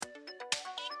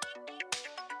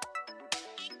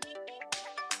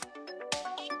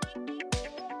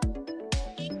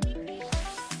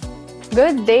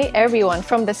Good day, everyone.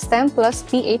 From the STEM Plus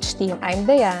PH team, I'm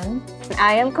Diane.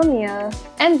 I am Camille.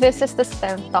 And this is the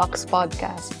STEM Talks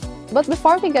podcast. But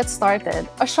before we get started,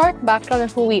 a short background on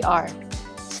who we are.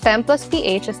 STEM Plus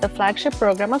PH is the flagship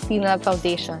program of UNLV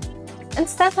Foundation. And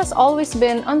STEM has always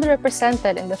been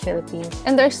underrepresented in the Philippines,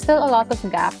 and there's still a lot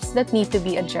of gaps that need to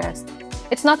be addressed.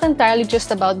 It's not entirely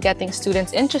just about getting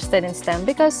students interested in STEM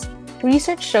because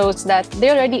research shows that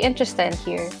they're already interested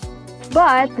here.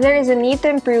 But there is a need to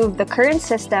improve the current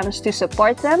systems to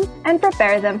support them and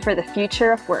prepare them for the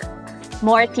future of work.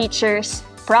 More teachers,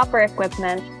 proper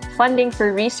equipment, funding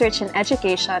for research and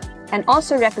education, and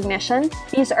also recognition,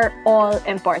 these are all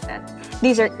important.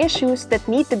 These are issues that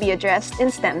need to be addressed in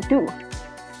STEM too.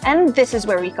 And this is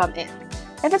where we come in.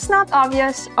 If it's not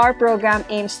obvious, our program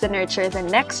aims to nurture the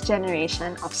next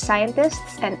generation of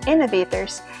scientists and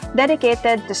innovators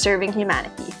dedicated to serving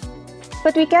humanity.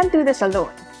 But we can't do this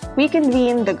alone. We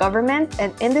convene the government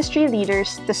and industry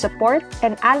leaders to support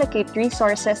and allocate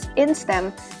resources in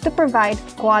STEM to provide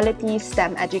quality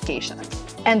STEM education.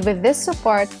 And with this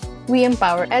support, we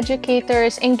empower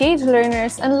educators, engage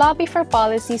learners, and lobby for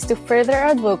policies to further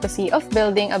our advocacy of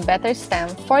building a better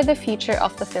STEM for the future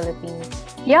of the Philippines.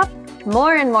 Yup,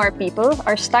 more and more people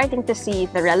are starting to see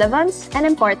the relevance and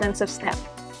importance of STEM.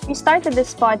 We started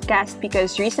this podcast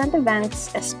because recent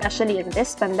events, especially in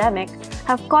this pandemic,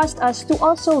 have caused us to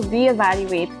also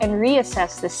reevaluate and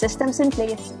reassess the systems in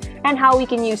place and how we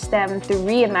can use them to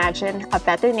reimagine a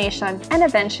better nation and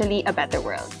eventually a better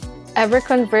world. Ever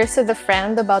converse with a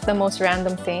friend about the most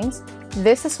random things?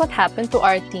 This is what happened to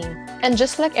our team. And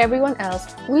just like everyone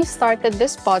else, we started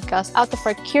this podcast out of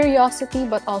our curiosity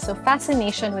but also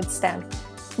fascination with STEM.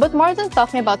 But more than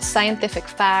talking about scientific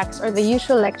facts or the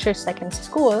usual lectures like in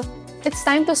school, it's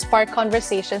time to spark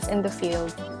conversations in the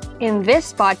field. In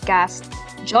this podcast,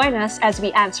 join us as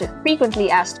we answer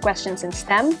frequently asked questions in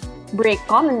STEM, break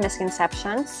common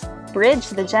misconceptions, bridge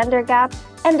the gender gap,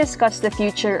 and discuss the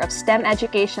future of STEM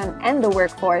education and the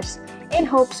workforce in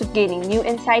hopes of gaining new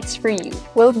insights for you.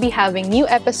 We'll be having new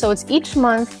episodes each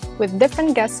month with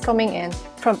different guests coming in,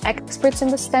 from experts in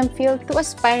the STEM field to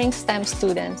aspiring STEM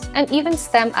students, and even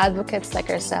STEM advocates like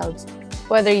ourselves.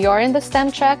 Whether you're in the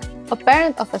STEM track, a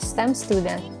parent of a STEM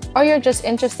student, or you're just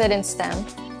interested in STEM,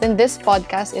 then this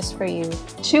podcast is for you.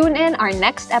 Tune in our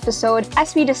next episode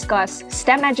as we discuss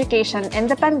STEM education in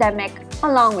the pandemic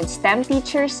along with STEM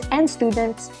teachers and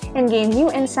students and gain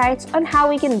new insights on how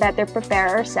we can better prepare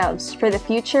ourselves for the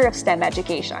future of STEM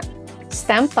education.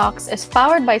 STEM Talks is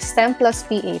powered by STEM Plus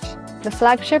PH, the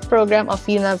flagship program of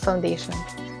UNLV Foundation.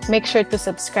 Make sure to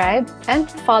subscribe and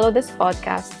follow this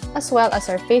podcast as well as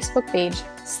our Facebook page,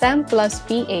 STEM Plus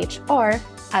PH, or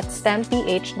at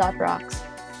stemph.rocks.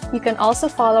 You can also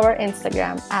follow our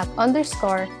Instagram at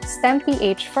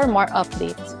 _STEMPH for more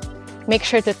updates. Make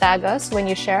sure to tag us when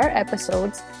you share our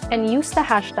episodes and use the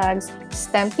hashtags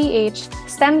STEMPH,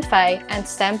 STEMify, and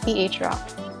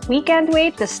STEMPHRock. We can't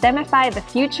wait to STEMify the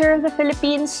future of the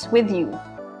Philippines with you.